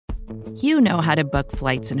You know how to book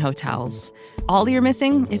flights and hotels. All you're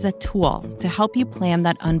missing is a tool to help you plan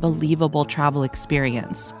that unbelievable travel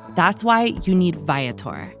experience. That's why you need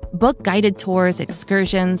Viator. Book guided tours,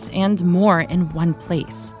 excursions, and more in one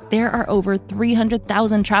place. There are over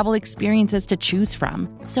 300,000 travel experiences to choose from,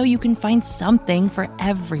 so you can find something for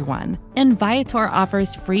everyone. And Viator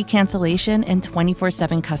offers free cancellation and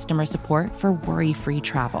 24/7 customer support for worry-free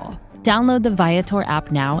travel. Download the Viator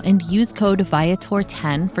app now and use code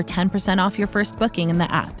Viator10 for 10% off your first booking in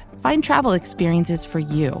the app. Find travel experiences for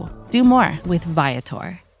you. Do more with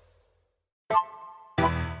Viator.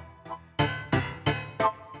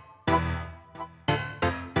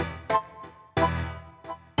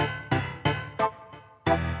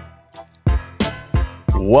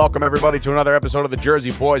 Welcome, everybody, to another episode of the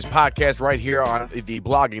Jersey Boyz podcast right here on the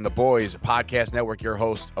Blogging the Boys podcast network. Your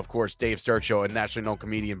host, of course, Dave Sturchio, and nationally known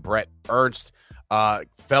comedian Bret Ernst.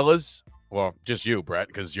 Fellas, well, just you, Bret,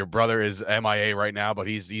 because your brother is MIA right now, but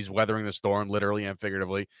he's weathering the storm, literally and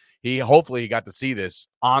figuratively. Hopefully he got to see this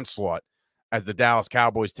onslaught as the Dallas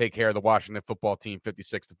Cowboys take care of the Washington football team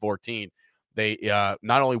 56-14. They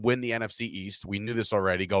not only win the NFC East, we knew this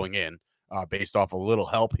already going in, based off a little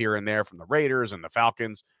help here and there from the Raiders and the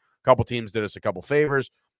Falcons. A couple teams did us a couple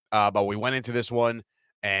favors, but we went into this one,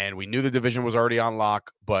 and we knew the division was already on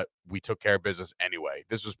lock, but we took care of business anyway.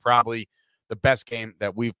 This was probably the best game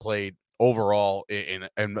that we've played overall in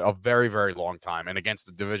a very, very long time, and against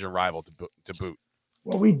the division rival to boot.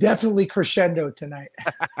 Well, we definitely crescendoed tonight.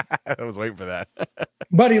 I was waiting for that.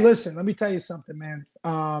 Buddy, listen, let me tell you something, man.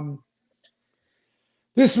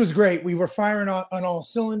 This was great. We were firing on all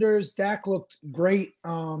cylinders. Dak looked great.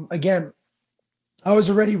 Again, I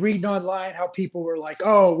was already reading online how people were like,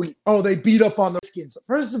 they beat up on the Skins.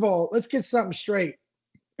 First of all, let's get something straight.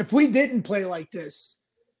 If we didn't play like this,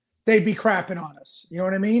 they'd be crapping on us. You know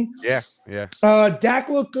what I mean? Yeah. Dak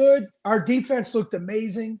looked good. Our defense looked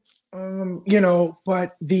amazing.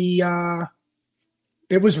 But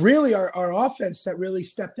it was really our offense that really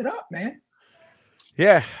stepped it up, man.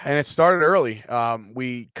 Yeah, and it started early.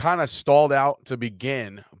 We kind of stalled out to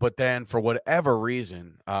begin, but then for whatever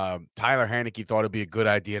reason, Tyler Haneke thought it'd be a good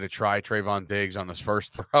idea to try Trayvon Diggs on his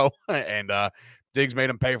first throw, and Diggs made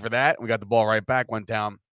him pay for that. We got the ball right back, went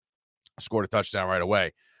down, scored a touchdown right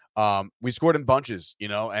away. We scored in bunches,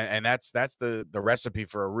 and that's the recipe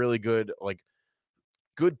for a really good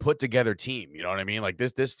put together team. You know what I mean? Like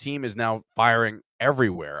this team is now firing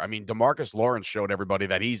everywhere. I mean, DeMarcus Lawrence showed everybody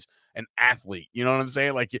that he's an athlete. You know what I'm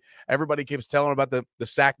saying? Like everybody keeps telling about the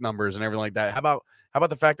sack numbers and everything like that. How about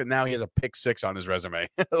the fact that now he has a pick 6 on his resume?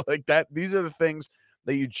 Like that. These are the things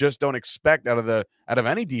that you just don't expect out of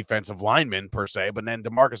any defensive lineman per se. But then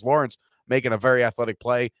DeMarcus Lawrence making a very athletic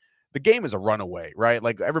play. The game is a runaway, right?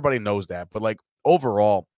 Like everybody knows that. But like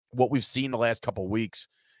overall, what we've seen the last couple of weeks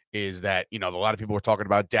is that, a lot of people were talking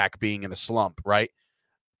about Dak being in a slump, right?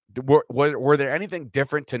 Were there anything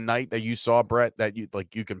different tonight that you saw, Bret, that you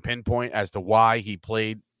can pinpoint as to why he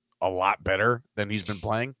played a lot better than he's been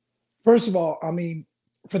playing? First of all, I mean,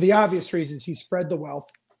 for the obvious reasons, he spread the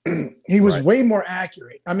wealth. He was way more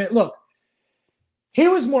accurate. I mean, look, he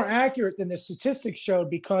was more accurate than the statistics showed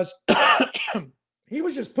because he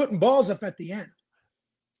was just putting balls up at the end.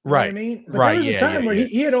 You know what I mean? But there was a time where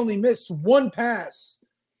he had only missed one pass.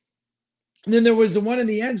 And then there was the one in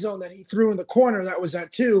the end zone that he threw in the corner that was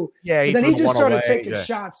at 2. Yeah, then he just started taking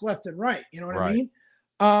shots left and right. You know what I mean?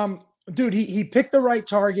 Dude, he picked the right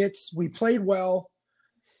targets. We played well.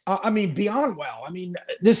 Beyond well. I mean,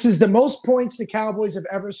 this is the most points the Cowboys have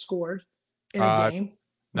ever scored in a game.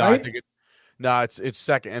 No, right? I think it's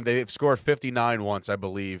second, and they've scored 59 once, I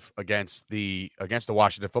believe, against the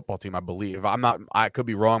Washington football team. I believe I could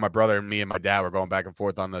be wrong. My brother and me and my dad were going back and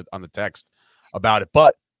forth on the text about it,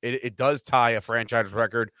 but it does tie a franchise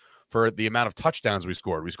record for the amount of touchdowns we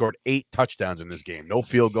scored. We scored 8 touchdowns in this game. No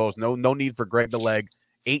field goals. No need for Greg the Leg.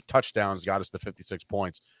 8 touchdowns got us to 56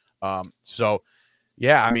 points. So,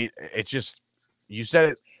 yeah, I mean, it's just you said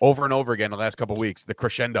it over and over again the last couple of weeks. The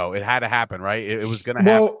crescendo. It had to happen, right? It was going to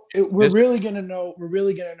happen. Well, we're really going to know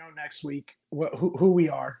next week who we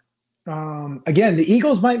are. Again, the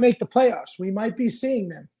Eagles might make the playoffs. We might be seeing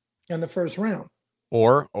them in the first round.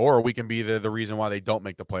 Or we can be the reason why they don't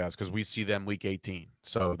make the playoffs because we see them week 18.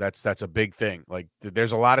 So that's a big thing. Like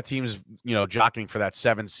there's a lot of teams, jockeying for that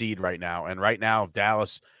 7 seed right now. And right now,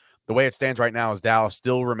 Dallas, the way it stands right now is Dallas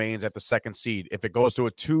still remains at the 2nd seed. If it goes to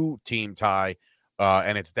a 2-team tie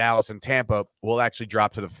and it's Dallas and Tampa, we'll actually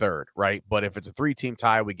drop to the 3rd, right? But if it's a 3-team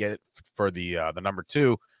tie, we get for the number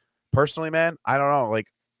 2. Personally, man, I don't know. Like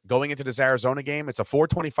going into this Arizona game, it's a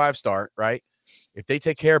 4:25 start, right? If they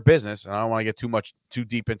take care of business, and I don't want to get too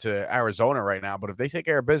deep into Arizona right now, but if they take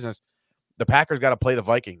care of business, the Packers got to play the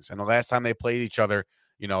Vikings. And the last time they played each other,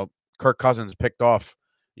 Kirk Cousins picked off,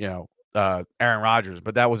 Aaron Rodgers,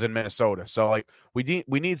 but that was in Minnesota. So like we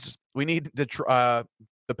need the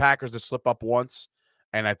Packers to slip up once.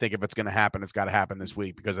 And I think if it's going to happen, it's got to happen this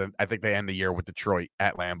week, because I think they end the year with Detroit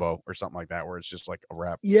at Lambeau or something like that, where it's just like a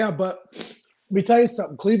wrap. Yeah, but let me tell you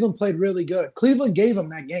something. Cleveland played really good. Cleveland gave them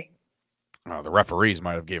that game. Oh, the referees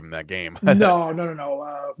might have given them that game.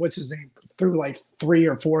 No. What's his name? Threw like 3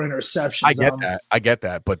 or 4 interceptions. I get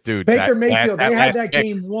that. But, dude. Baker Mayfield, they had that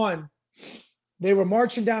game won. They were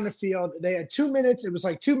marching down the field. They had 2 minutes. It was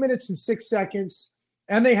like 2 minutes and 6 seconds.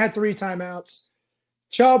 And they had 3 timeouts.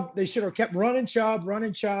 Chubb, they should have kept running Chubb.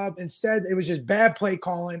 Instead, it was just bad play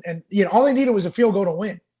calling. And, all they needed was a field goal to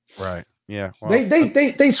win. Right. Yeah. Well,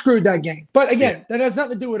 they screwed that game. But, again, that has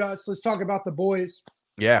nothing to do with us. Let's talk about the boys.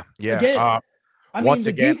 Yeah. Again,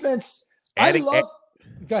 defense, go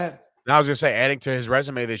ahead. Now I was going to say, adding to his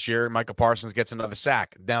resume this year, Micah Parsons gets another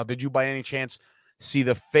sack. Now, did you by any chance see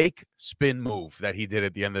the fake spin move that he did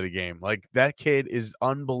at the end of the game? Like, that kid is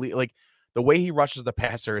unbelievable. Like, the way he rushes the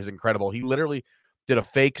passer is incredible. He literally did a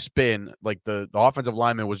fake spin. Like, the offensive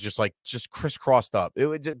lineman was just crisscrossed up.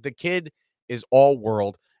 The kid is all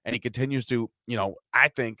world, and he continues to, I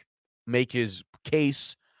think, make his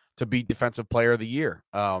case to be defensive player of the year.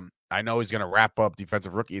 I know he's going to wrap up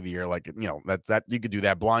defensive rookie of the year. Like, that you could do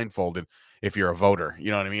that blindfolded if you're a voter,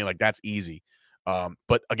 you know what I mean? Like, that's easy.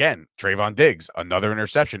 But again, Trayvon Diggs, another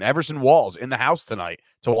interception. Everson Walls in the house tonight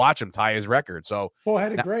to watch him tie his record. So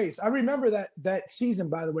full-headed grace. I remember that season,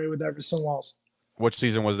 by the way, with Everson Walls. Which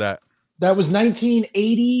season was that? That was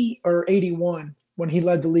 1980 or 81 when he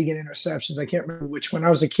led the league in interceptions. I can't remember which one.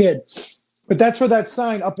 I was a kid. But that's where that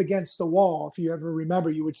sign up against the wall, if you ever remember,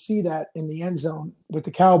 you would see that in the end zone with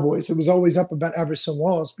the Cowboys. It was always up about Everson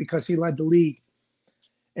Walls because he led the league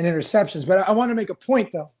in interceptions. But I want to make a point,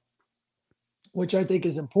 though, which I think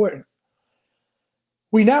is important.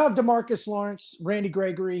 We now have DeMarcus Lawrence, Randy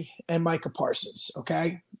Gregory, and Micah Parsons,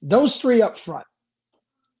 okay? Those 3 up front.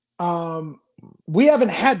 We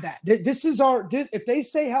haven't had that. If they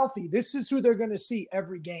stay healthy, this is who they're going to see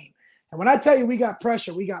every game. And when I tell you we got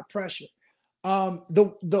pressure, we got pressure.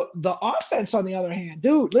 The offense, on the other hand,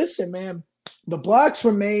 dude, listen, man, the blocks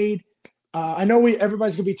were made. I know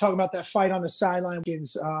everybody's gonna be talking about that fight on the sideline,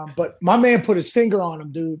 but my man put his finger on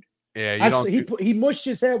him, dude. Yeah, he mushed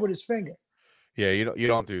his head with his finger. Yeah, you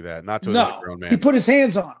don't do that. Not to a grown man. He put his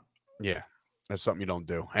hands on him. Yeah, that's something you don't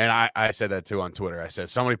do. And I said that too on Twitter. I said,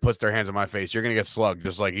 somebody puts their hands on my face, you're gonna get slugged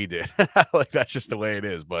just like he did. Like, that's just the way it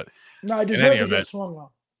is. But no, I deserve to get swung on.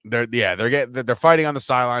 They're fighting on the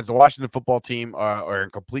sidelines. The Washington football team are in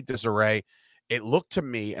complete disarray. It looked to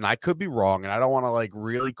me, and I could be wrong, and I don't want to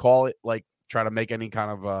really call it, try to make any kind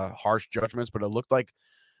of harsh judgments, but it looked like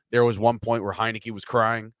there was one point where Heineke was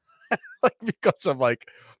crying, because of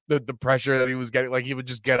the pressure that he was getting. Like, he would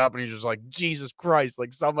just get up and he's just like, Jesus Christ,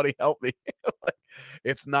 somebody help me.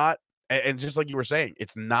 It's not, and just like you were saying,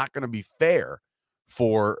 it's not going to be fair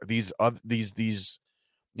for these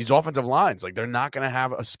offensive lines. They're not going to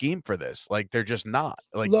have a scheme for this. They're just not.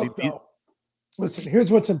 Listen, here's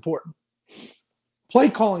what's important. Play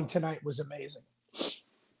calling tonight was amazing.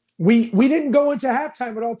 We didn't go into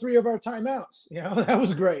halftime with all 3 of our timeouts. That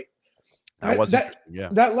was great. That was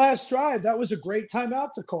that last drive. That was a great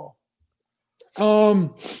timeout to call. I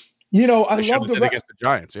love against the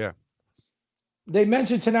Giants. Yeah. They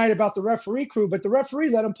mentioned tonight about the referee crew, but the referee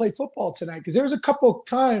let them play football tonight, because there was a couple of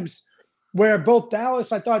times where I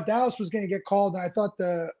thought Dallas was going to get called, and I thought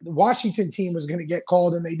the Washington team was going to get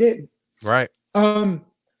called, and they didn't. Right.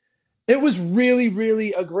 It was really,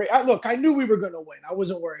 really a great. Look, I knew we were going to win. I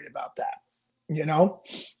wasn't worried about that.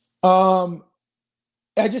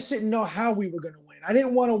 I just didn't know how we were going to win. I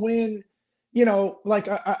didn't want to win.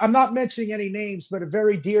 I'm not mentioning any names, but a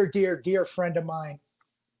very dear, dear, dear friend of mine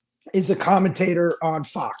is a commentator on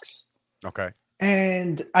Fox. Okay.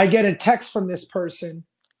 And I get a text from this person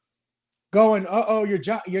going,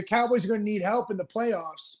 your Cowboys are going to need help in the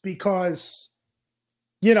playoffs, because,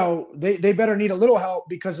 they better need a little help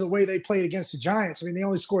because of the way they played against the Giants. I mean, they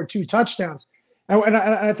only scored 2 touchdowns. And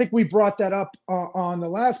I think we brought that up on the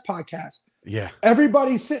last podcast. Yeah.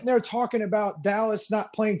 Everybody's sitting there talking about Dallas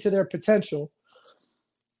not playing to their potential.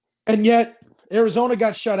 And yet Arizona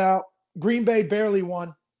got shut out. Green Bay barely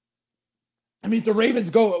won. I mean, the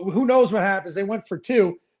Ravens who knows what happens? They went for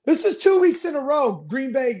 2. This is 2 weeks in a row.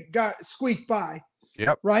 Green Bay got squeaked by.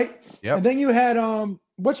 Yep. Right? Yep. And then you had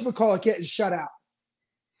whatchamacallit getting shut out.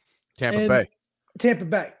 Tampa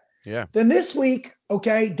Bay. Yeah. Then this week,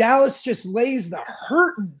 okay, Dallas just lays the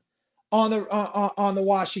hurting on the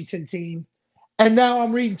Washington team. And now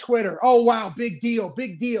I'm reading Twitter. Oh, wow, big deal,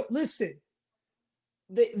 big deal. Listen,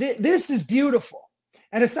 this is beautiful.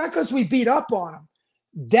 And it's not because we beat up on him.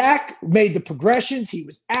 Dak made the progressions. He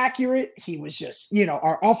was accurate. He was just,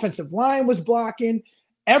 our offensive line was blocking.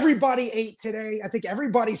 Everybody ate today. I think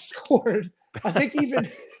everybody scored. I think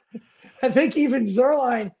even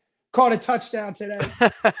Zerline caught a touchdown today.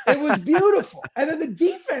 It was beautiful. And then the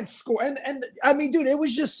defense scored. And I mean, dude, it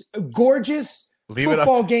was just a gorgeous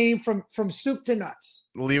football game from soup to nuts.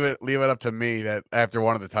 Leave it up to me that after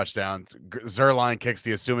one of the touchdowns, Zerline kicks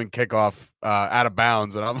the assuming kickoff out of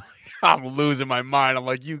bounds, and I'm losing my mind. I'm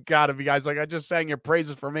like, you gotta be guys. Like, I just sang your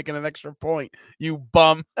praises for making an extra point, you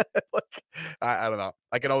bum. I don't know.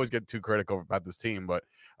 I can always get too critical about this team, but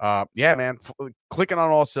yeah, man, clicking on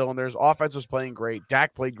all cylinders. Offense was playing great.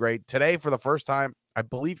 Dak played great today for the first time. I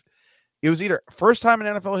believe it was either first time in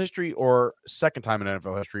NFL history or second time in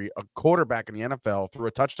NFL history. A quarterback in the NFL threw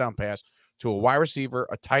a touchdown pass to a wide receiver,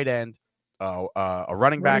 a tight end, a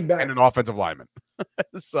running back, and an offensive lineman.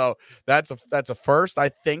 So that's a first, I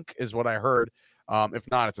think, is what I heard. If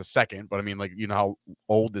not, it's a second. But I mean, like, how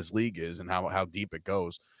old this league is and how deep it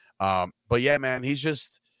goes. But yeah, man, he's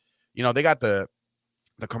just, they got the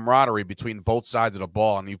camaraderie between both sides of the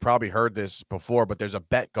ball. And you probably heard this before, but there's a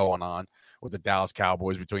bet going on with the Dallas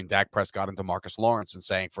Cowboys between Dak Prescott and DeMarcus Lawrence, and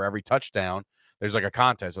saying for every touchdown, there's like a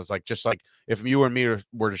contest. It's like, just like if you and me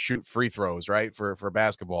were to shoot free throws, right, for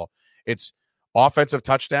basketball, it's offensive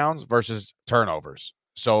touchdowns versus turnovers.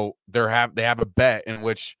 So they have a bet in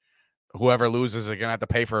which whoever loses is going to have to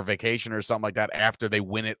pay for a vacation or something like that after they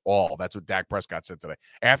win it all. That's what Dak Prescott said today.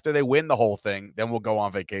 After they win the whole thing, then we'll go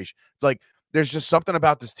on vacation. It's like there's just something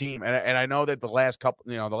about this team, and I know that the last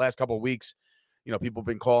couple of weeks, people have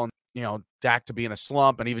been calling Dak to be in a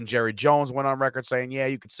slump, and even Jerry Jones went on record saying, yeah,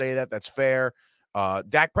 you could say that. That's fair.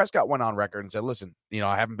 Dak Prescott went on record and said, listen,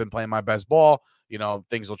 I haven't been playing my best ball.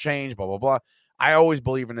 Things will change, blah, blah, blah. I always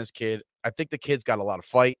believe in this kid. I think the kid's got a lot of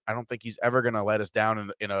fight. I don't think he's ever going to let us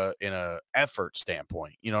down in a effort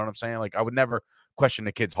standpoint. You know what I'm saying? Like, I would never question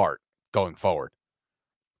the kid's heart going forward.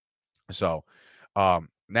 So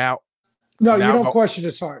now. No, you don't question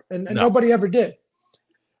his heart. And no. Nobody ever did.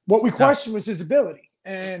 What we questioned was his ability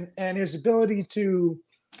and his ability to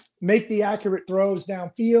make the accurate throws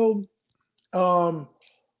downfield.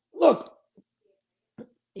 Look,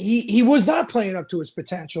 he was not playing up to his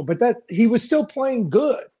potential, but that he was still playing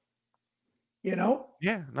good. Yeah, no,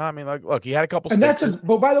 I mean, like, look, he had a couple. And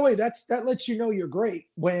but by the way, that lets you know you're great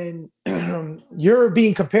when you're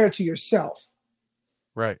being compared to yourself.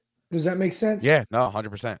 Right. Does that make sense? Yeah, no,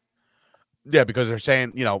 100%. Yeah, because they're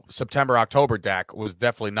saying, September, October Dak was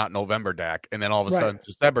definitely not November Dak, and then all of a sudden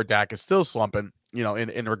December Dak is still slumping.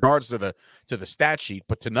 In regards to the stat sheet,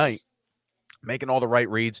 but tonight, making all the right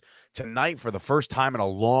reads tonight for the first time in a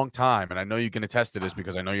long time, and I know you can attest to this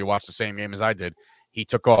because I know you watched the same game as I did. He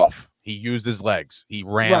took off. He used his legs. He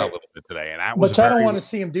ran a little bit today, and that was. But I don't want to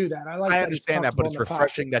see him do that. I understand that, but it's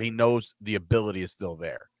refreshing that he knows the ability is still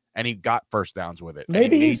there, and he got first downs with it.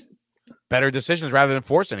 Maybe he's better decisions rather than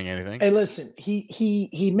forcing anything. Hey, listen,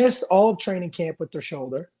 he missed all of training camp with the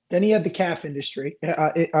shoulder. Then he had the calf injury.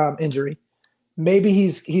 Maybe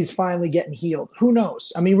he's finally getting healed. Who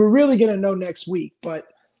knows? I mean, we're really going to know next week. But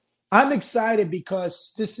I'm excited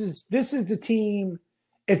because this is the team.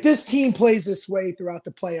 If this team plays this way throughout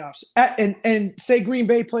the playoffs, and say Green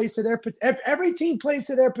Bay plays to every team plays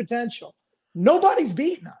to their potential, nobody's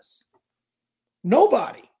beating us.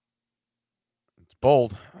 Nobody.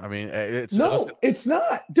 Bold. I mean, it's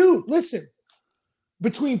not, dude. Listen,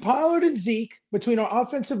 between Pollard and Zeke, between our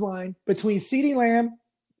offensive line, between CeeDee Lamb,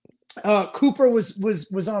 Cooper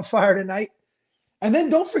was on fire tonight, and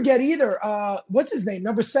then don't forget either. What's his name?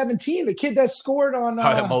 Number 17, the kid that scored on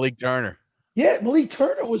Malik Turner. Yeah, Malik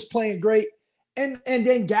Turner was playing great, and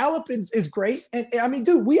then Gallup is great. And I mean,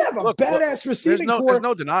 dude, we have a badass receiving core. There's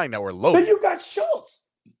no denying that we're low. Then you got Schultz,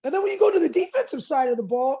 and then when you go to the defensive side of the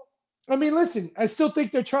ball. I mean, listen, I still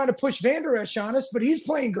think they're trying to push Van Der Esch on us, but he's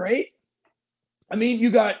playing great. I mean, you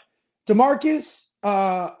got DeMarcus,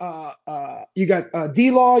 you got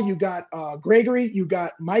D-Law, you got Gregory, you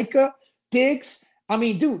got Micah, Diggs. I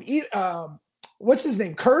mean, dude, what's his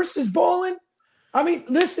name? Curse is balling. I mean,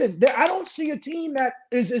 listen, I don't see a team that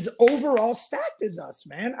is as overall stacked as us,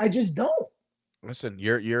 man. I just don't. Listen,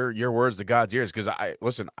 your words to God's ears, because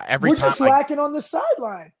we're just lacking on the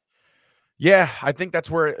sideline. Yeah, I think that's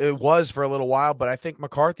where it was for a little while, but I think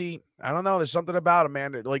McCarthy, I don't know, there's something about him,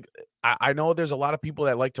 man. Like, I know there's a lot of people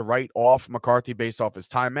that like to write off McCarthy based off his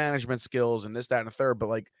time management skills and this, that, and the third, but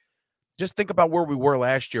like, just think about where we were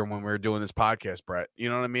last year when we were doing this podcast, Bret. You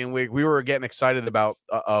know what I mean? We were getting excited about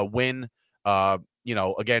a win,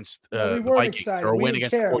 against the Vikings or a win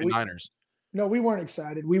against the 49ers. No, we weren't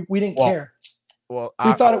excited. We didn't care. Well,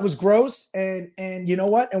 we thought it was gross, and you know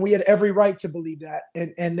what? And we had every right to believe that,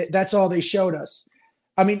 and that's all they showed us.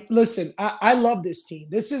 I mean, listen, I love this team.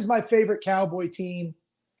 This is my favorite Cowboy team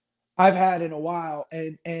I've had in a while,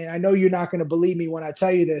 and I know you're not going to believe me when I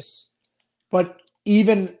tell you this, but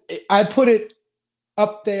even I put it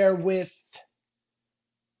up there with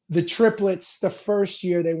the triplets the first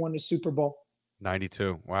year they won the Super Bowl.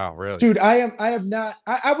 92. Wow, really? Dude, I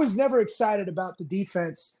was never excited about the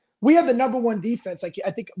defense. We had the number one defense. Like,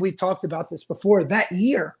 I think we talked about this before that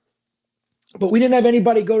year, but we didn't have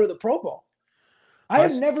anybody go to the Pro Bowl. I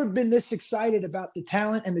have never been this excited about the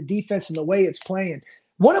talent and the defense and the way it's playing.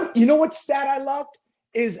 You know what stat I loved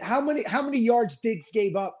is how many yards Diggs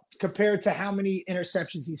gave up compared to how many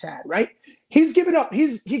interceptions he's had, right? He's given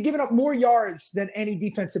up more yards than any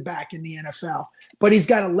defensive back in the NFL, but he's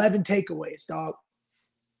got 11 takeaways, dog.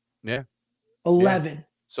 Yeah. 11. Yeah.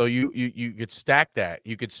 So you could stack that.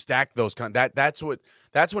 You could stack those that's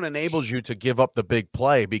what enables you to give up the big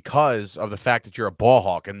play because of the fact that you're a ball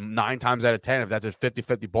hawk. And 9 times out of 10, if that's a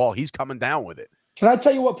 50-50 ball, he's coming down with it. Can I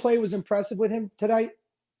tell you what play was impressive with him tonight?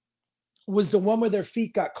 Was the one where their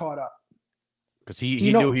feet got caught up. Because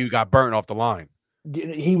he knew he got burnt off the line.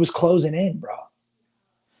 He was closing in, bro.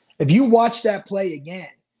 If you watch that play again,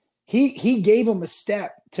 he gave him a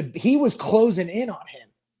step he was closing in on him.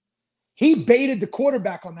 He baited the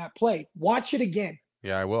quarterback on that play. Watch it again.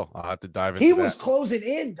 Yeah, I will. I'll have to dive into He was closing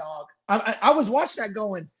in, dog. I was watching that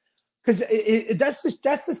going, because that's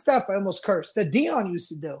the stuff I almost cursed that Dion used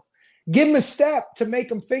to do. Give him a step to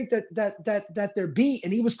make him think that they're beat,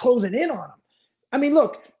 and he was closing in on him. I mean,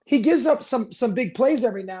 look, he gives up some big plays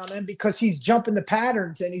every now and then because he's jumping the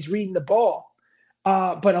patterns and he's reading the ball.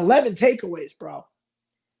 But 11 takeaways, bro.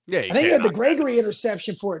 Yeah, I think he had the Gregory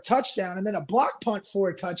interception for a touchdown and then a block punt for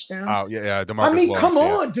a touchdown. Oh, yeah. DeMarcus I mean, Lawrence, come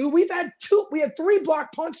on, dude. We had 3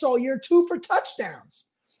 block punts all year, 2 for touchdowns.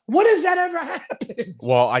 When has that ever happened?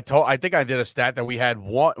 Well, I think I did a stat that we had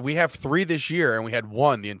 1. We have 3 this year, and we had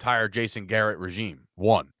 1 the entire Jason Garrett regime.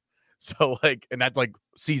 1. So, and that's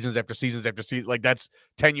seasons after seasons after season. That's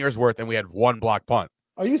 10 years worth, and we had 1 block punt.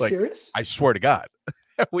 Are you serious? I swear to God.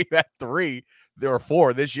 We had 3. There were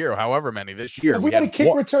 4 this year, however many this year. Have we got a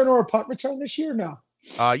kick return or a punt return this year? No.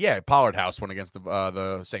 Yeah, Pollard House went against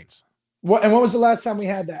the Saints. When was the last time we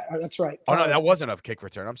had that? Oh, that's right. Oh, no, that wasn't a kick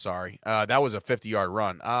return. I'm sorry. That was a 50-yard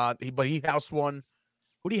run. But he housed one.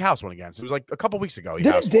 Who did he house one against? It was a couple weeks ago.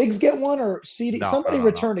 Didn't Diggs get one or CD? No, somebody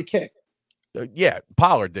returned a kick. Yeah,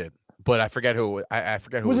 Pollard did. But I forget who. I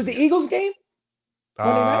forget who. Was it the Eagles game?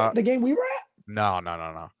 The game we were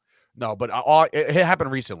at? No, but it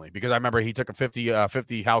happened recently because I remember he took a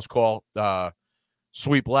 50 house call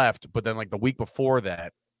sweep left, but then the week before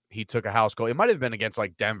that he took a house call. It might have been against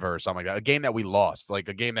Denver or something like that, a game that we lost, a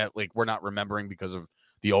game that we're not remembering because of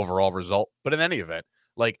the overall result. But in any event,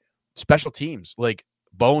 special teams,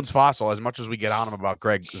 Bones Fossil, as much as we get on him about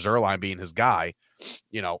Greg Zuerlein being his guy,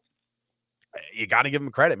 you got to give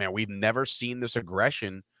him credit, man. We've never seen this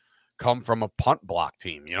aggression come from a punt block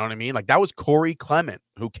team. You know what I mean? That was Corey Clement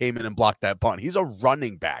who came in and blocked that punt. He's a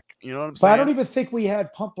running back. You know what I'm saying? But I don't even think we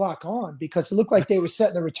had punt block on because it looked like they were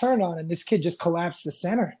setting the return on, and this kid just collapsed the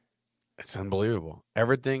center. It's unbelievable.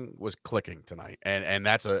 Everything was clicking tonight, and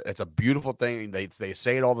it's a beautiful thing. They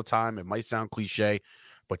say it all the time. It might sound cliche,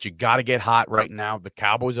 but you got to get hot right now. The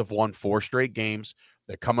Cowboys have won 4 straight games.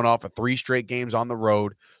 They're coming off of 3 straight games on the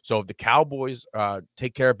road. So if the Cowboys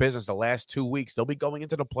take care of business the last 2 weeks, they'll be going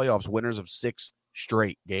into the playoffs winners of 6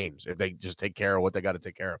 straight games if they just take care of what they got to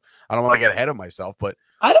take care of. I don't want to get ahead of myself, but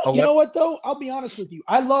I don't. You know what though? I'll be honest with you.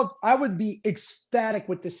 I would be ecstatic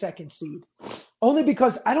with the 2nd seed, only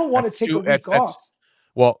because I don't want to take a week off.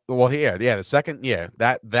 Well, yeah. The second,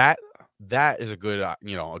 that is a good, a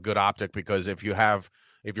good optic because if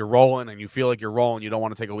you're rolling and you feel like you're rolling, you don't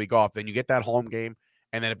want to take a week off. Then you get that home game.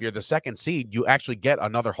 And then if you're the 2nd seed, you actually get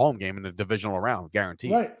another home game in the divisional round,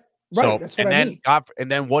 guaranteed. Right. So, that's what I mean.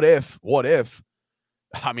 And then what if,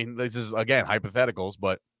 I mean, this is, again, hypotheticals,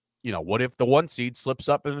 but, what if the 1 seed slips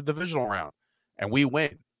up in the divisional round and we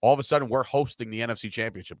win? All of a sudden, we're hosting the NFC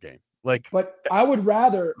Championship game. But I would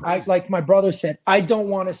rather, like my brother said, I don't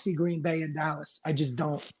want to see Green Bay and Dallas. I just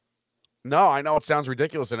don't. No, I know it sounds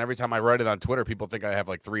ridiculous, and every time I write it on Twitter, people think I have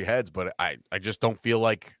 3 heads, but I just don't feel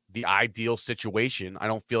like the ideal situation. I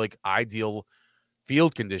don't feel like ideal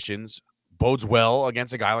field conditions bodes well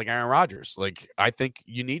against a guy like Aaron Rodgers. I think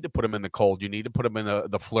you need to put him in the cold. You need to put him in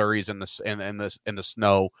the flurries and the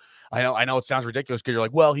snow. I know it sounds ridiculous because you're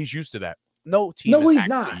well, he's used to that. No team. No, he's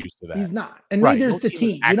not. Used to that. He's not, and neither is the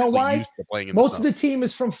team. You know why? Most of the team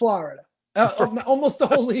is from Florida. Almost the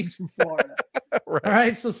whole league's from Florida. Right. All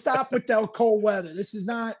right. So stop with that cold weather. This is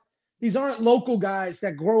not These aren't local guys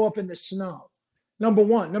that grow up in the snow. Number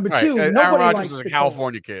one. Number Right. two, Aaron nobody Rodgers likes is a the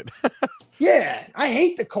California kid. Yeah, I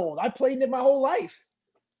hate the cold. I played in it my whole life.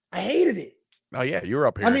 I hated it. Oh yeah, you were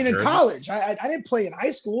up here. I mean, in college, I didn't play in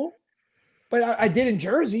high school, but I did in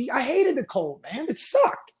Jersey. I hated the cold, man. It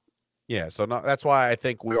sucked. Yeah, so that's why I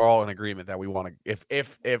think we're all in agreement that we want to.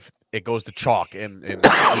 If it goes to chalk and it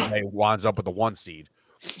winds up with the 1 seed.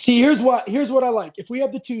 See, here's what I like. If we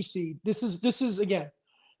have the 2 seed, this is again.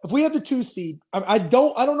 If we have the 2 seed, I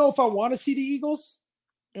don't know if I want to see the Eagles.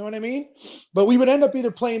 You know what I mean? But we would end up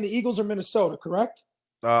either playing the Eagles or Minnesota, correct?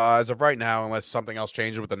 As of right now, unless something else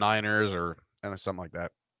changes with the Niners or something like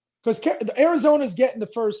that. Because Arizona's getting the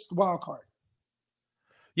first wild card.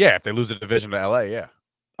 Yeah, if they lose the division to LA, yeah.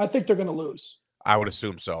 I think they're going to lose. I would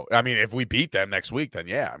assume so. I mean, if we beat them next week, then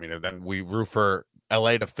yeah. I mean, then we root for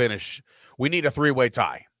LA to finish. We need a 3-way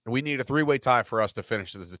tie. We need a 3-way tie for us to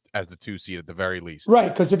finish as the 2 seed at the very least. Right,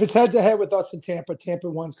 because if it's head-to-head with us and Tampa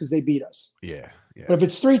wins because they beat us. Yeah. But if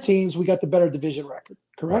it's 3 teams, we got the better division record,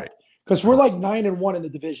 correct? Because we're like 9-1 in the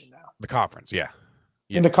division now. The conference, yeah.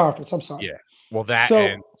 In the conference, I'm sorry. Yeah. Well,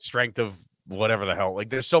 and strength of whatever the hell. Like,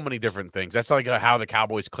 there's so many different things. That's like how the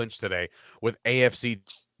Cowboys clinched today with AFC.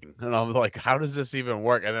 And I'm like, how does this even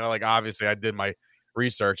work? And then, like, obviously, I did my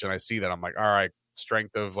research and I see that. I'm like, all right,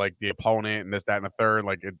 strength of like the opponent and this, that, and the third.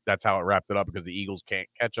 Like, that's how it wrapped it up because the Eagles can't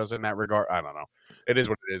catch us in that regard. I don't know. It is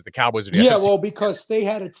what it is. The Cowboys are the NFC. Well, because they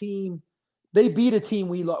had a team, they beat a team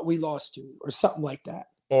we lost to, or something like that.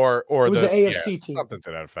 Or it was an AFC team. Something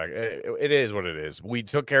to that effect. It is what it is. We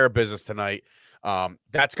took care of business tonight.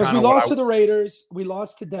 That's because we lost to the Raiders, we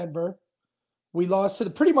lost to Denver, we lost to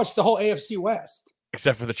pretty much the whole AFC West,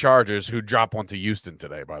 except for the Chargers, who dropped one to Houston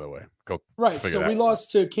today. By the way, So we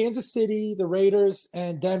lost to Kansas City, the Raiders,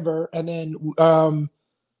 and Denver, and then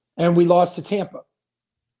and we lost to Tampa.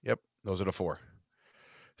 Yep, those are the 4.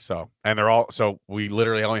 So, and they're all, so we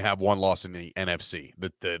literally only have 1 loss in the NFC.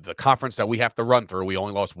 The conference that we have to run through, we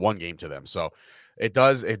only lost 1 game to them. So it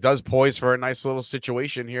does poise for a nice little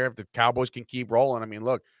situation here if the Cowboys can keep rolling. I mean,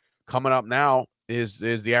 look, coming up now is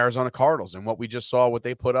the Arizona Cardinals, and what we just saw, what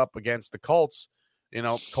they put up against the Colts. You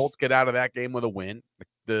know, Colts get out of that game with a win.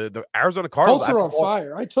 The Arizona Cardinals are on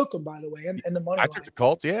fire. I took them, by the way, and the money. I took the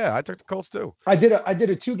Colts. Yeah, I took the Colts too. I did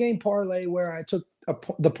a 2-game parlay where I took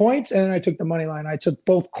the points and I took the money line. I took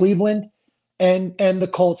both Cleveland and the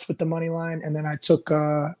Colts with the money line, and then I took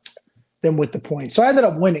them with the points. So I ended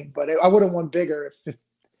up winning, but I would have won bigger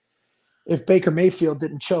if Baker Mayfield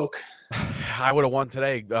didn't choke. I would have won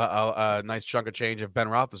today a nice chunk of change if Ben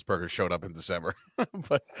Roethlisberger showed up in December,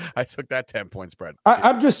 but I took that 10-point spread.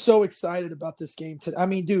 I'm just so excited about this game today. I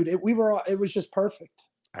mean, dude, it was just perfect.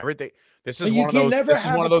 Everything. This is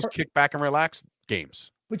one of those kick back and relax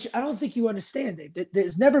games. Which I don't think you understand, Dave.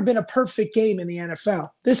 There's never been a perfect game in the NFL.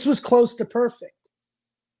 This was close to perfect.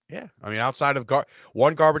 Yeah, I mean, outside of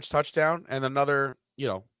one garbage touchdown and another,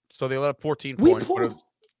 so they let up 14 points.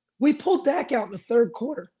 We pulled Dak out in the third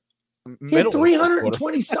quarter. He had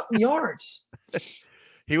 320-something yards.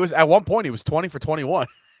 He was, at one point, he was 20 for 21.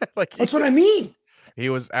 That's what I mean. He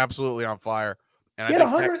was absolutely on fire. And he had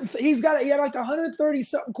like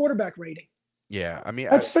 130-something quarterback rating. Yeah, I mean,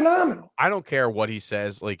 that's phenomenal. I don't care what he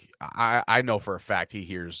says. Like, I know for a fact he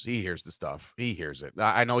hears the stuff. He hears it.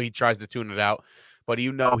 I know he tries to tune it out, but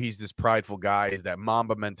he's this prideful guy. He's that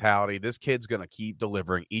Mamba mentality. This kid's gonna keep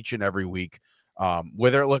delivering each and every week. You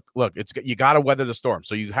got to weather the storm.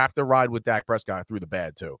 So you have to ride with Dak Prescott through the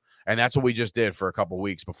bad too. And that's what we just did for a couple of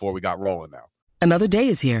weeks before we got rolling now. Another day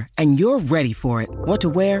is here and you're ready for it. What to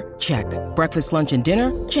wear? Check. Breakfast, lunch, and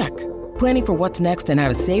dinner? Check. Planning for what's next and how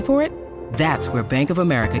to save for it? That's where Bank of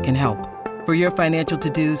America can help. For your financial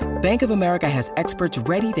to-dos, Bank of America has experts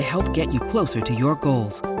ready to help get you closer to your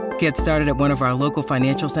goals. Get started at one of our local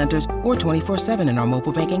financial centers or 24/7 in our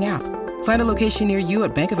mobile banking app. Find a location near you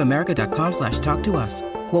at bankofamerica.com/talktous.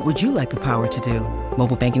 What would you like the power to do?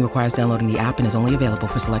 Mobile banking requires downloading the app and is only available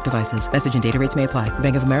for select devices. Message and data rates may apply.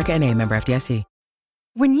 Bank of America N.A., member FDIC.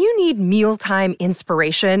 When you need mealtime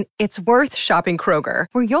inspiration, it's worth shopping Kroger,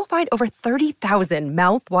 where you'll find over 30,000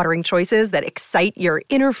 mouth-watering choices that excite your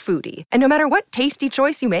inner foodie. And no matter what tasty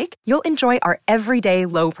choice you make, you'll enjoy our everyday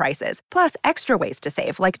low prices, plus extra ways to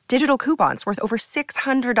save, like digital coupons worth over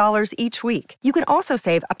 $600 each week. You can also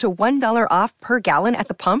save up to $1 off per gallon at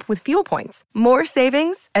the pump with fuel points. More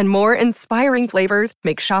savings and more inspiring flavors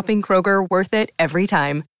make shopping Kroger worth it every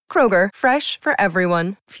time. Kroger, fresh for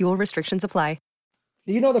everyone. Fuel restrictions apply.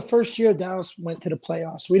 The first year Dallas went to the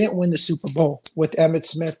playoffs, we didn't win the Super Bowl with Emmitt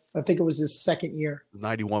Smith. I think it was his second year.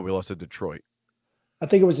 91, we lost to Detroit. I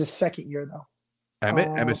think it was his second year, though.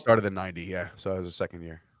 Emmitt started in 90, yeah. So it was his second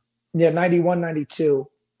year. Yeah, 91, 92.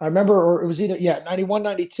 I remember, or it was either 91,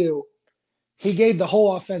 92. He gave the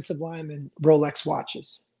whole offensive lineman Rolex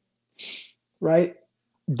watches, right?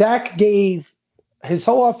 Dak gave his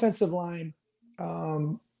whole offensive line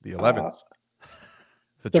the 11th.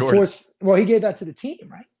 The force. Well, he gave that to the team,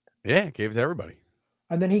 right? Yeah, gave it to everybody.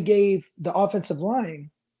 And then he gave the offensive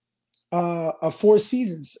line a 4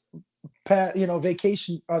 seasons,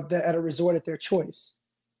 vacation at a resort at their choice.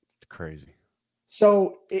 It's crazy.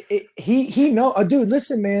 So he dude.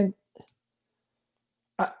 Listen, man.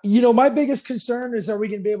 My biggest concern is, are we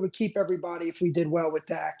going to be able to keep everybody if we did well with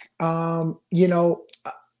Dak? The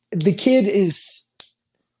kid's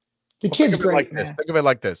great, like man. This. Think of it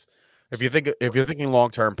like this. If you're thinking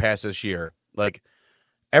long term past this year, like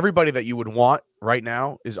everybody that you would want right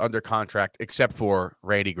now is under contract except for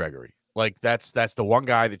Randy Gregory. Like that's the one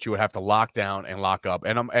guy that you would have to lock down and lock up,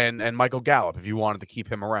 and Michael Gallup if you wanted to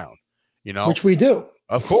keep him around, which we do,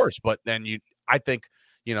 of course. But then I think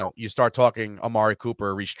you start talking Amari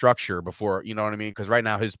Cooper restructure before, you know what I mean? Because right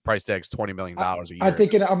now his price tag's $20 million a year. I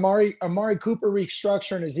think an Amari Cooper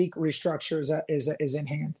restructure and a Zeke restructure is in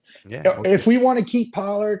hand. Yeah. If we want to keep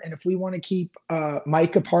Pollard and if we want to keep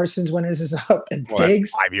Micah Parsons when his is up and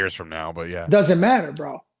Diggs 5 years from now, but yeah, doesn't matter,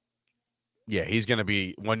 bro. Yeah, he's going to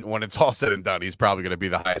be when it's all said and done. He's probably going to be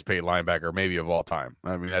the highest paid linebacker maybe of all time.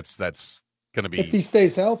 I mean, that's going to be if he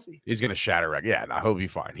stays healthy. He's going to shatter it. Yeah, no, he'll be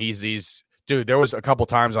fine. He's. Dude, there was a couple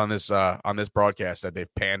times on this broadcast that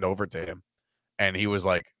they've panned over to him, and he was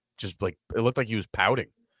like, it looked like he was pouting.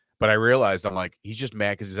 But I realized, I'm like, he's just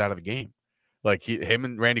mad because he's out of the game. Like him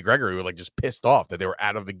and Randy Gregory were like just pissed off that they were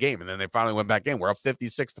out of the game, and then they finally went back in. We're up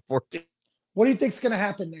 56-14. What do you think's going to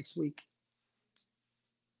happen next week?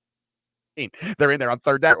 They're in there on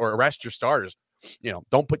third down, or arrest your starters.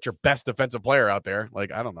 Don't put your best defensive player out there.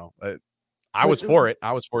 Like I don't know. I was for it.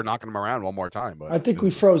 I was for knocking them around one more time. But I think we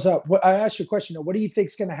froze up. I asked you a question. What do you think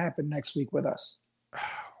is going to happen next week with us?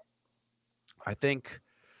 I think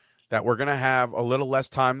that we're going to have a little less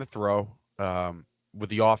time to throw with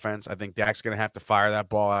the offense. I think Dak's going to have to fire that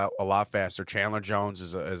ball out a lot faster. Chandler Jones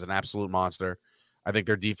is an absolute monster. I think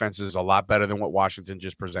their defense is a lot better than what Washington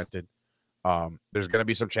just presented. There's going to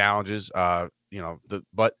be some challenges, but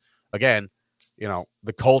again,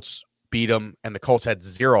 the Colts beat them, and the Colts had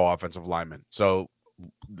 0 offensive linemen. So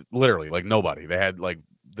literally, like nobody. They had like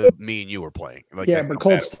me and you were playing. Like, yeah, but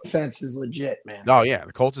Colts defense is legit, man. Oh yeah,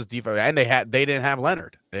 the Colts' defense, and they didn't have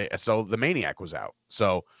Leonard, so the Maniac was out.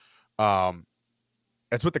 So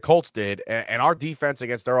that's what the Colts did, and our defense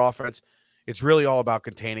against their offense, it's really all about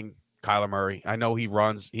containing Kyler Murray. I know he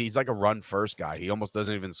runs. He's like a run first guy. He almost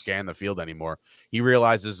doesn't even scan the field anymore. He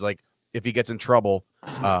realizes like if he gets in trouble,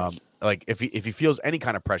 like if he feels any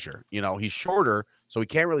kind of pressure, he's shorter, so he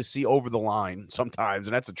can't really see over the line sometimes,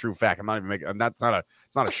 and that's a true fact. I'm not even making. It's not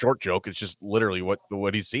a short joke. It's just literally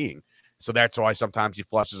what he's seeing. So that's why sometimes he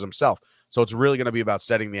flushes himself. So it's really going to be about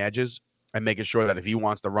setting the edges and making sure that if he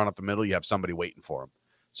wants to run up the middle, you have somebody waiting for him.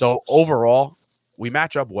 So overall, we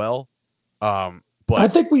match up well. But I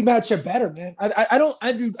think we match up better, man. I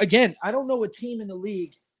don't know a team in the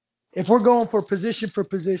league, if we're going for position,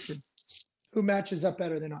 who matches up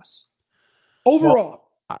better than us overall.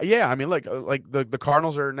 Well, yeah, I mean, like the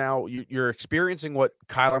Cardinals are now. You're experiencing what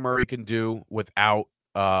Kyler Murray can do without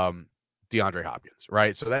DeAndre Hopkins,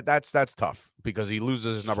 right? So that's tough because he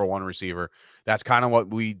loses his number 1 receiver. That's kind of what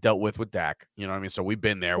we dealt with Dak. You know what I mean? So we've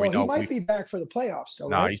been there. Well, we know he might be back for the playoffs, though.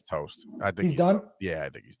 No, right? He's toast. I think he's done. Yeah, I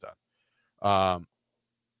think he's done.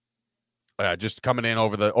 Just coming in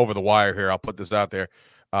over the wire here. I'll put this out there.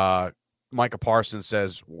 Micah Parsons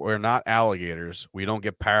says, "We're not alligators. We don't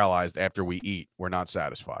get paralyzed after we eat. We're not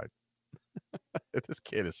satisfied." This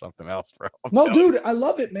kid is something else, bro. Dude, I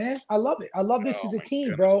love it, man. I love it. I love this as a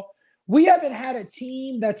team, bro. We haven't had a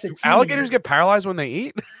team that's a team. Alligators get paralyzed when they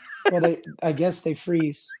eat? Well, I guess they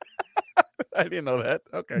freeze. I didn't know that.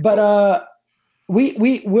 Okay. But we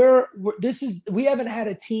haven't had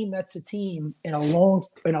a team that's a team in a long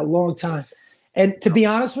time. And to be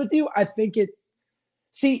honest with you, I think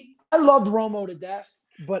I loved Romo to death,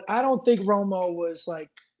 but I don't think Romo was like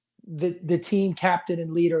the team captain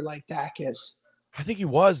and leader like Dak is. I think he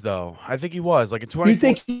was, though. I think he was. Like in 20. You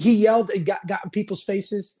think he yelled and got in people's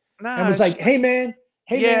faces and was like, "Hey man,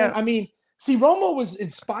 man." I mean, see, Romo was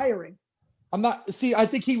inspiring. I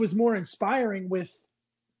think he was more inspiring with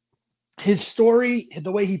his story,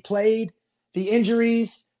 the way he played, the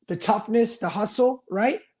injuries, the toughness, the hustle,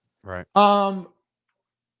 right? Right.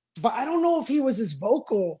 But I don't know if he was as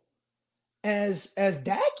vocal as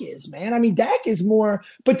Dak is, man. I mean, Dak is more,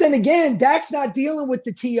 but then again, Dak's not dealing with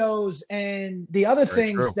the TOs and the other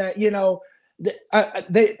things that,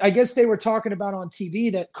 I guess they were talking about on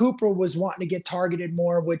TV that Cooper was wanting to get targeted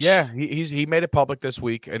more, which he made it public this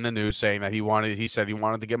week in the news saying that he said he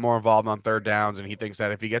wanted to get more involved on third downs, and he thinks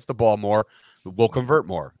that if he gets the ball more, we'll convert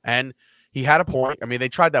more. And he had a point. I mean, they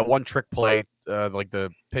tried that one trick play, like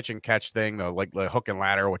the pitch and catch thing, the hook and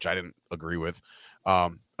ladder, which I didn't agree with.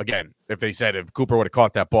 Again, if Cooper would have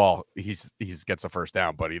caught that ball, he gets a first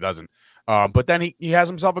down, but he doesn't. But then he has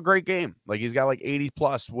himself a great game. Like he's got like 80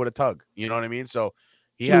 plus with a tug. You know what I mean? So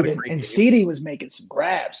he had a great and game. CD was making some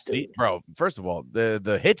grabs, dude. Bro, first of all,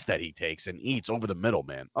 the hits that he takes and eats over the middle,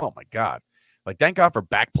 man. Oh my God. Like thank God for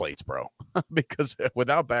back plates, bro. Because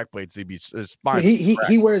without back plates, his spine.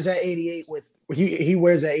 He wears that 88 he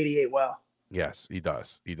wears that 88 well. Yes, he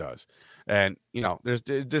does. He does. And you know,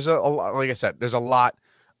 there's a lot, like I said, there's a lot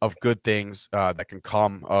of good things that can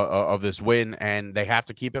come of this win, and they have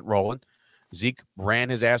to keep it rolling. Zeke ran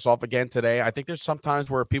his ass off again today. I think there's some times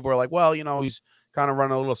where people are like, well, you know, he's kind of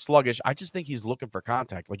running a little sluggish. I just think he's looking for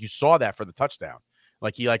contact. Like you saw that for the touchdown.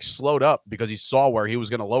 Like he slowed up because he saw where he was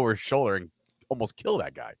going to lower his shoulder and almost kill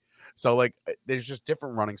that guy. So like there's just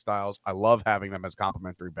different running styles. I love having them as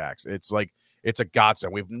complementary backs. It's a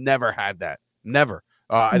godsend. We've never had that. Never.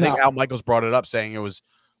 I think Al Michaels brought it up saying it was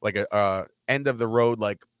like a end of the road,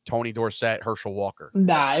 like Tony Dorsett, Herschel Walker.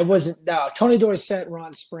 Nah, it wasn't. No, Tony Dorsett,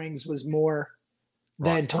 Ron Springs was more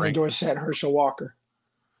than Tony Dorsett, Herschel Walker.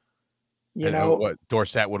 You know what?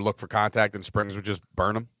 Dorsett would look for contact, and Springs would just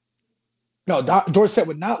burn him. No, Dorsett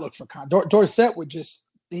would not look for contact. Dorsett would just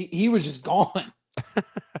he was just gone.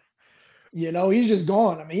 You know, he's just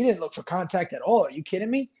gone. I mean, he didn't look for contact at all. Are you kidding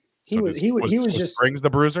me? He was just Springs the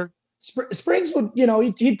bruiser. Springs would, you know,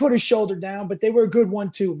 he'd put his shoulder down, but they were a good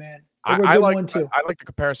 1-2, man. I like the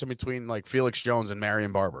comparison between like Felix Jones and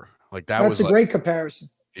Marion Barber. Like that's a great comparison.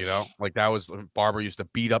 You know, like that was Barber used to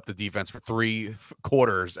beat up the defense for 3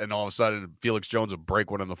 quarters, and all of a sudden Felix Jones would break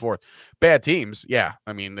one in the fourth. Bad teams, yeah.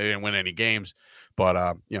 I mean, they didn't win any games,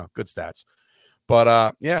 but you know, good stats.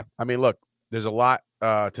 But yeah, I mean, look, there's a lot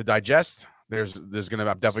to digest. I'm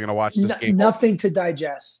definitely gonna watch this game. Nothing to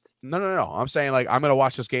digest. No. I'm saying like I'm gonna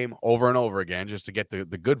watch this game over and over again just to get the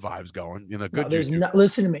good vibes going. You know, good.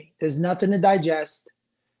 Listen to me. There's nothing to digest.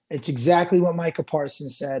 It's exactly what Micah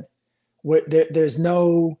Parsons said. There's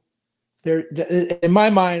no there. In my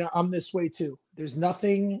mind, I'm this way too. There's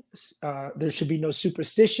nothing. There should be no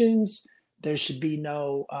superstitions. There should be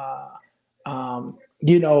no,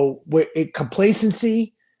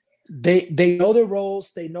 complacency. They know their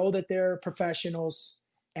roles. They know that they're professionals,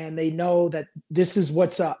 and they know that this is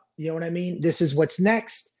what's up. You know what I mean? This is what's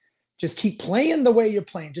next. Just keep playing the way you're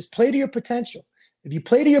playing. Just play to your potential. If you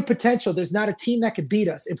play to your potential, there's not a team that could beat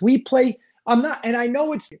us. If we play, I'm at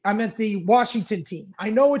the Washington team. I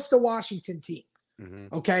know it's the Washington team.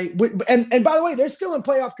 Mm-hmm. Okay. And by the way, they're still in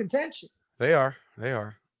playoff contention. They are. You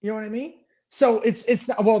know what I mean? So it's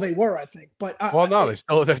not, well, they were, I think, but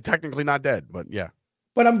they're technically not dead, but yeah.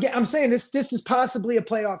 But I'm saying this is possibly a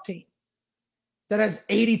playoff team that has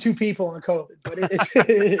 82 people on COVID. But it's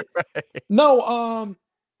right. No.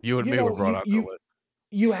 You and me were brought up.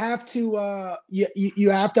 You have to. You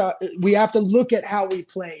have to. We have to look at how we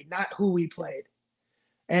played, not who we played.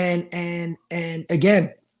 And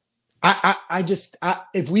again,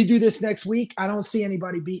 if we do this next week, I don't see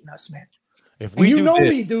anybody beating us, man. If we know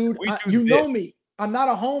me, dude. Know me. I'm not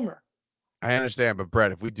a homer. I understand, but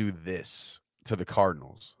Bret, if we do this to the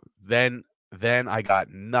Cardinals, then I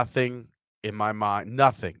got nothing in my mind.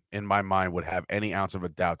 Nothing in my mind would have any ounce of a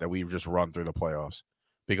doubt that we've just run through the playoffs.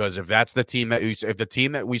 Because if that's the team if the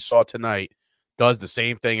team that we saw tonight does the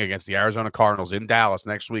same thing against the Arizona Cardinals in Dallas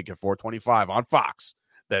next week at 4:25 on Fox,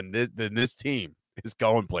 then this team is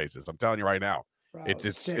going places. I'm telling you right now. Bro,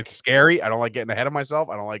 it's scary. I don't like getting ahead of myself.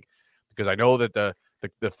 I don't like, because I know that the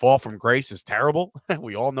fall from grace is terrible.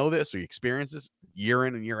 We all know this. We experience this year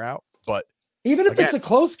in and year out. But even if it's a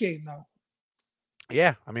close game, though.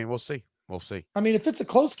 Yeah, I mean, we'll see. I mean, if it's a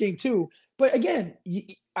close game too, but again,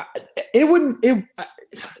 the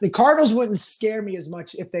Cardinals wouldn't scare me as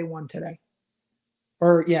much if they won today,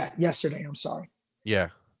 or yesterday. I'm sorry. Yeah,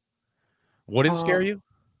 wouldn't scare you?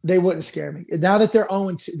 They wouldn't scare me. Now that they're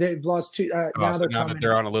 0-2, they've lost 2. Now that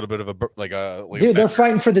they're on a little bit of dude, they're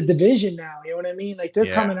fighting for the division now. You know what I mean? Like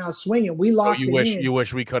they're coming out swinging. We locked in. You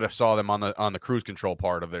wish we could have saw them on the cruise control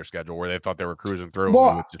part of their schedule where they thought they were cruising through.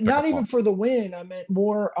 Well, not even for the win. I meant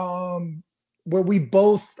more where we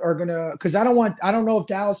both are gonna. Because I don't know if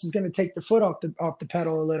Dallas is gonna take their foot off the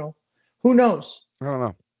pedal a little. Who knows? I don't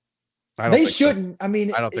know. They shouldn't. So. I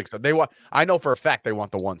mean, I don't think so. They want. I know for a fact they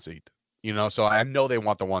want the 1 seed. You know, so I know they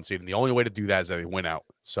want the 1 seed, and the only way to do that is that they win out.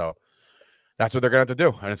 So that's what they're going to have to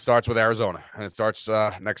do, and it starts with Arizona, and it starts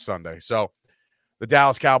next Sunday. So the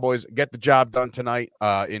Dallas Cowboys get the job done tonight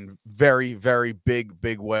in very, very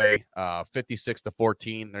big way.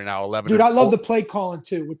 56-14. They're now 11. Dude, I love the play calling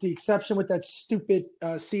too, with the exception with that stupid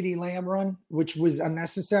CD Lamb run, which was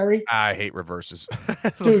unnecessary. I hate reverses.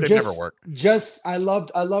 Dude, they never work. I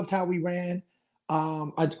loved how we ran.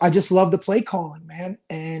 I just love the play calling, man.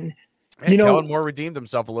 And Kellen Moore redeemed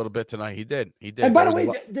himself a little bit tonight. He did. And by the way,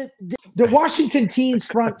 the Washington team's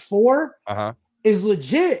front four is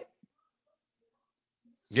legit.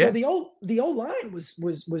 Yeah. So the O line was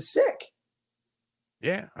sick.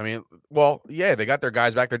 Yeah, I mean, well, yeah, they got their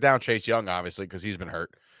guys back. They're down Chase Young, obviously, because he's been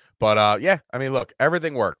hurt. But yeah, I mean, look,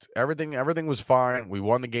 everything worked. Everything was fine. We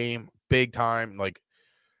won the game big time, like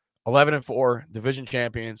 11-4, division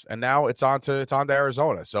champions, and now it's on to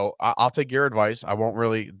Arizona. So I'll take your advice. I won't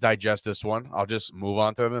really digest this one. I'll just move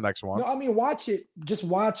on to the next one. No, I mean, watch it. Just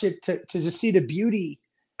watch it to just see the beauty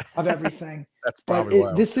of everything. That's probably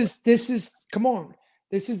why. This is come on.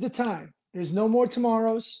 This is the time. There's no more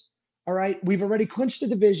tomorrows. All right. We've already clinched the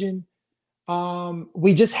division.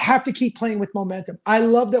 We just have to keep playing with momentum. I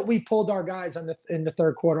love that we pulled our guys in the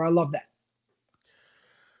third quarter. I love that.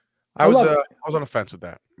 I was on the fence with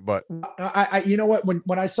that, but I you know what?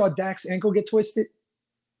 When I saw Dak's ankle get twisted,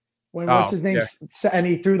 what's his name, and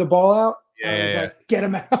he threw the ball out, I was like, get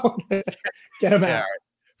him out, get him out.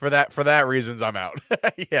 Right. For that reasons, I'm out.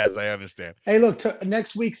 Yes, I understand. Hey, look,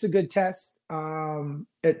 next week's a good test to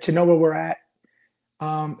know where we're at.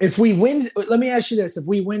 If we win, let me ask you this: if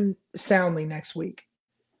we win soundly next week,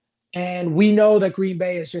 and we know that Green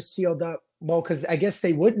Bay is just sealed up, well, because I guess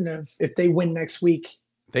they wouldn't have if they win next week.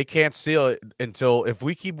 They can't seal it until if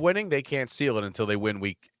we keep winning. They can't seal it until they win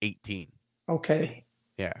week 18. Okay.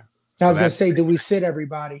 Yeah. I was going to say, do we sit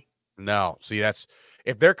everybody? No. See, that's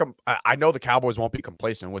if they're. I know the Cowboys won't be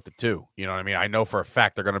complacent with the 2. You know what I mean? I know for a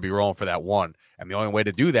fact they're going to be rolling for that 1, and the only way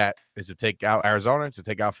to do that is to take out Arizona, to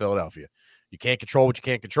take out Philadelphia. You can't control what you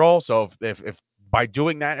can't control. So if by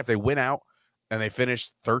doing that, if they win out and they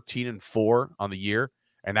finish 13-4 on the year,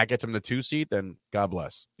 and that gets them the 2 seed, then God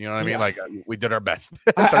bless. You know what I mean? Like we did our best.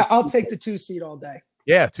 I'll take the 2 seed all day.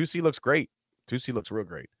 Yeah, 2 seed looks great. 2 seed looks real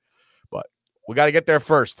great. But we got to get there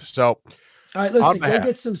first. So, all right, listen, go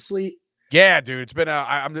get some sleep. Yeah, dude, it's been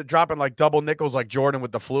I'm dropping like double nickels like Jordan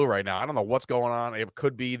with the flu right now. I don't know what's going on. It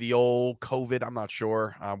could be the old COVID. I'm not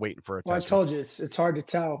sure. I'm waiting for a test. I told you it's hard to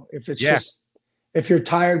tell if it's just if you're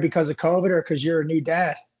tired because of COVID or because you're a new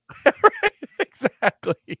dad.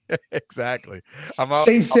 Exactly.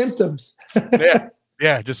 Same symptoms.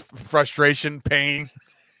 Yeah, just frustration, pain,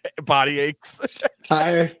 body aches,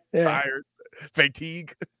 tired,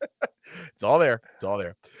 fatigue. It's all there.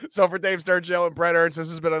 So for Dave Sturchio and Bret Ernst, this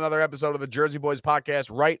has been another episode of the Jersey Boyz podcast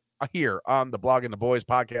right here on the Blogging the Boys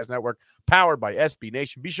podcast network, powered by SB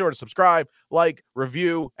Nation. Be sure to subscribe, like,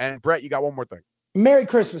 review, and Bret, you got one more thing. Merry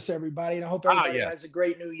Christmas, everybody, and I hope everybody has a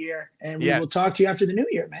great new year. And we will talk to you after the new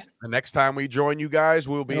year, man. The next time we join you guys,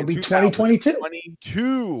 we'll be in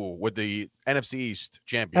 2022 with the NFC East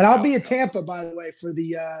champion. And I'll be in Tampa, by the way, for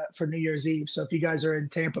New Year's Eve. So if you guys are in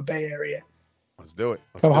Tampa Bay area, let's do it.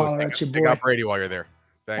 Come holler at your boy. Pick up Brady while you're there.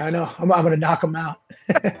 Thanks. I know. I'm going to knock him out.